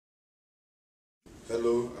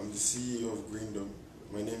Hello, I'm the CEO of Greendorm.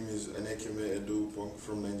 My name is Aniekeme Edo-Ukpong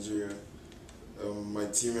from Nigeria. My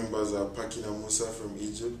team members are Pakina Musa from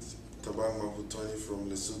Egypt, Tabang Maputwani from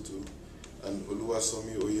Lesotho, and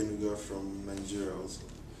Oluwasomi Oyenuga from Nigeria also.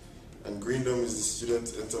 And Greendorm is the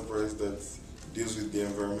student enterprise that deals with the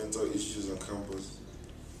environmental issues on campus.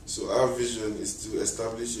 So our vision is to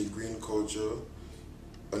establish a green culture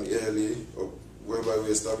on ELA, whereby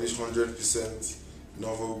we establish 100%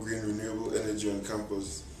 novel green renewable energy on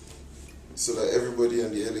campus, so that everybody on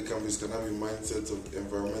the ELA campus can have a mindset of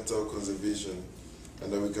environmental conservation,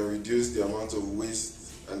 and that we can reduce the amount of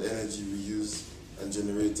waste and energy we use and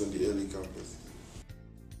generate on the ELA campus.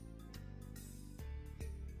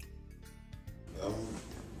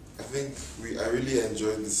 I really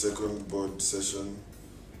enjoyed the second board session,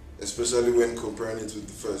 especially when comparing it with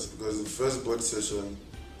the first, because the first board session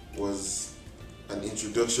was an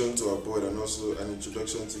introduction to our board and also an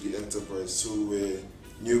introduction to the enterprise. So we're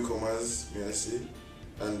newcomers, may I say,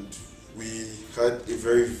 and we had a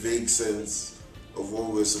very vague sense of what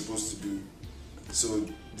we were supposed to do. So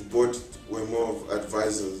the board were more of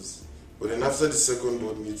advisors. But then after the second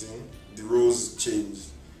board meeting, the roles changed,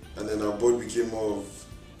 and then our board became more of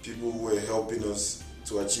people who were helping us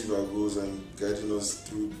to achieve our goals and guiding us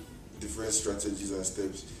through different strategies and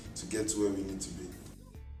steps to get to where we need to be.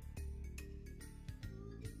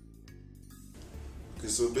 Okay,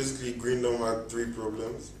 so basically Greendorm had three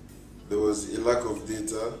problems. There was a lack of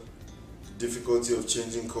data, difficulty of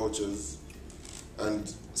changing cultures,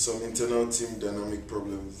 and some internal team dynamic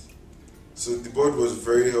problems. So the board was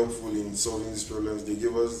very helpful in solving these problems. They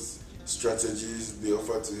gave us strategies, they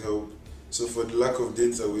offered to help. So for the lack of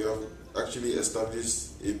data, we have actually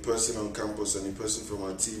established a person on campus and a person from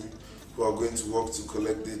our team who are going to work to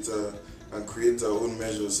collect data and create our own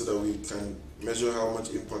measures so that we can measure how much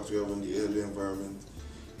impact we have on the ELA environment.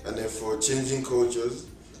 And then for changing cultures,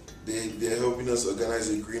 they're helping us organize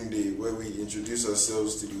a green day where we introduce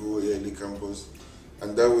ourselves to the whole ELA campus.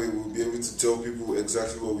 And that way we'll be able to tell people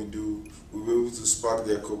exactly what we do. We'll be able to spark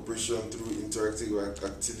their cooperation through interactive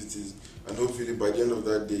activities. And hopefully by the end of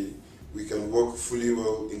that day, we can work fully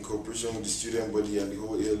well in cooperation with the student body and the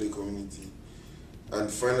whole ELA community. And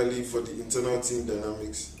finally, for the internal team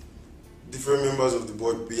dynamics, different members of the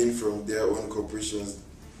board being from their own corporations,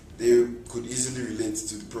 they could easily relate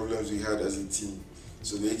to the problems we had as a team.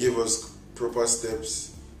 So they gave us proper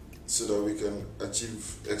steps so that we can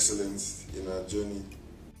achieve excellence in our journey.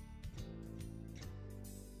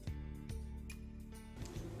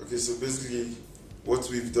 Okay, so basically what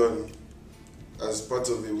we've done as part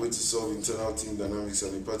of a way to solve internal team dynamics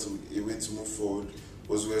and a part of a way to move forward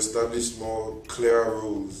was we established more clearer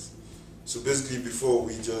roles. So basically before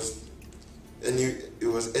it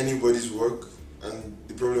was anybody's work, and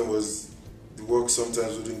the problem was the work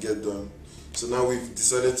sometimes wouldn't get done. So now we've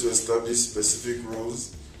decided to establish specific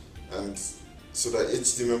roles, and so that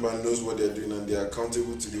each team member knows what they're doing and they're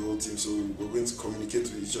accountable to the whole team. So we're going to communicate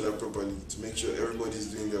with each other properly to make sure everybody's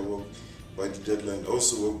doing their work by the deadline.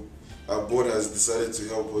 Also, our board has decided to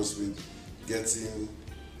help us with getting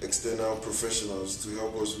external professionals to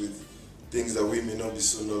help us with things that we may not be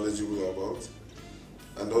so knowledgeable about,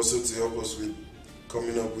 and also to help us with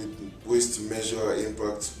coming up with ways to measure our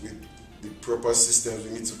impact with the proper systems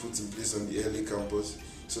we need to put in place on the ELA campus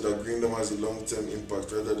so that Greendorm has a long-term impact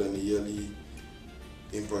rather than a yearly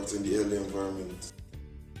impact on the ELA environment.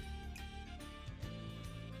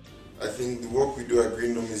 I think the work we do at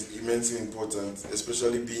Greendorm is immensely important,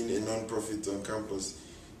 especially being a non-profit on campus,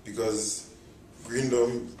 because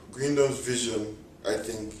Greendorm's vision, I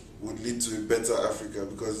think, would lead to a better Africa,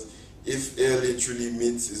 because if ELA truly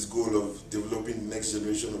meets its goal of developing the next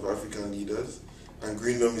generation of African leaders, and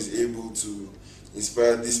Greendorm is able to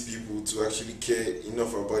inspire these people to actually care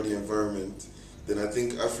enough about the environment, then I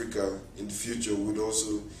think Africa in the future would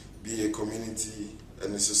also be a community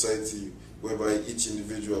and a society whereby each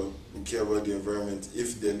individual will care about the environment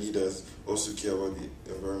if their leaders also care about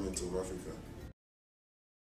the environment of Africa.